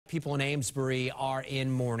People in Amesbury are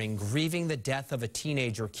in mourning, grieving the death of a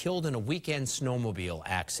teenager killed in a weekend snowmobile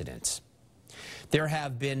accident. There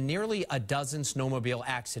have been nearly a dozen snowmobile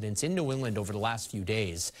accidents in New England over the last few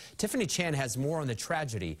days. Tiffany Chan has more on the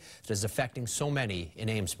tragedy that is affecting so many in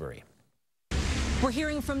Amesbury. We're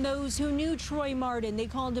hearing from those who knew Troy Martin. They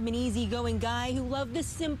called him an easygoing guy who loved the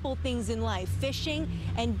simple things in life, fishing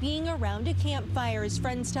and being around a campfire. His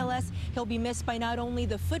friends tell us he'll be missed by not only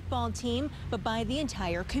the football team, but by the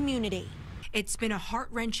entire community. It's been a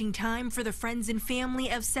heart-wrenching time for the friends and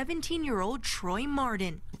family of 17-year-old Troy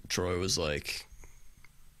Martin. Troy was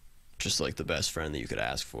just like the best friend that you could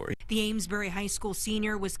ask for. The Amesbury High School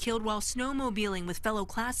senior was killed while snowmobiling with fellow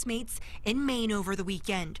classmates in Maine over the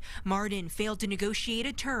weekend. Martin failed to negotiate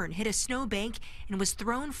a turn, hit a snowbank, and was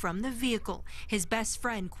thrown from the vehicle. His best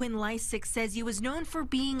friend, Quinn Lysick, says he was known for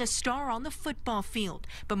being a star on the football field,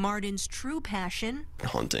 but Martin's true passion?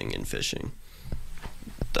 Hunting and fishing.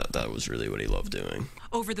 That was really what he loved doing.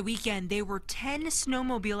 Over the weekend, there were 10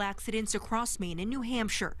 snowmobile accidents across Maine and New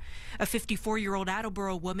Hampshire. A 54-year-old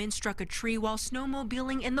Attleboro woman struck a tree while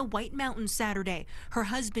snowmobiling in the White Mountains Saturday. Her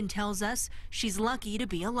husband tells us she's lucky to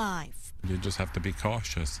be alive. You just have to be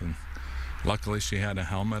cautious, and luckily she had a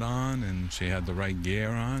helmet on and she had the right gear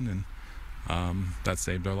on, and that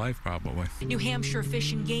saved her life probably. New Hampshire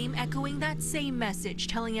Fish and Game echoing that same message,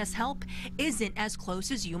 telling us help isn't as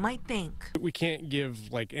close as you might think. We can't give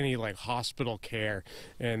any hospital care,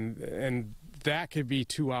 and that could be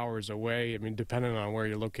 2 hours away. I mean, depending on where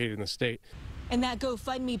you're located in the state. And that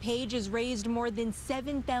GoFundMe page has raised more than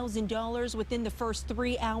 $7,000 within the first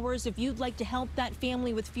 3 hours. If you'd like to help that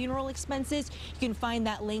family with funeral expenses, you can find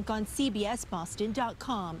that link on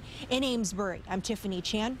cbsboston.com. In Amesbury, I'm Tiffany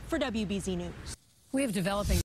Chan for WBZ News. We have developing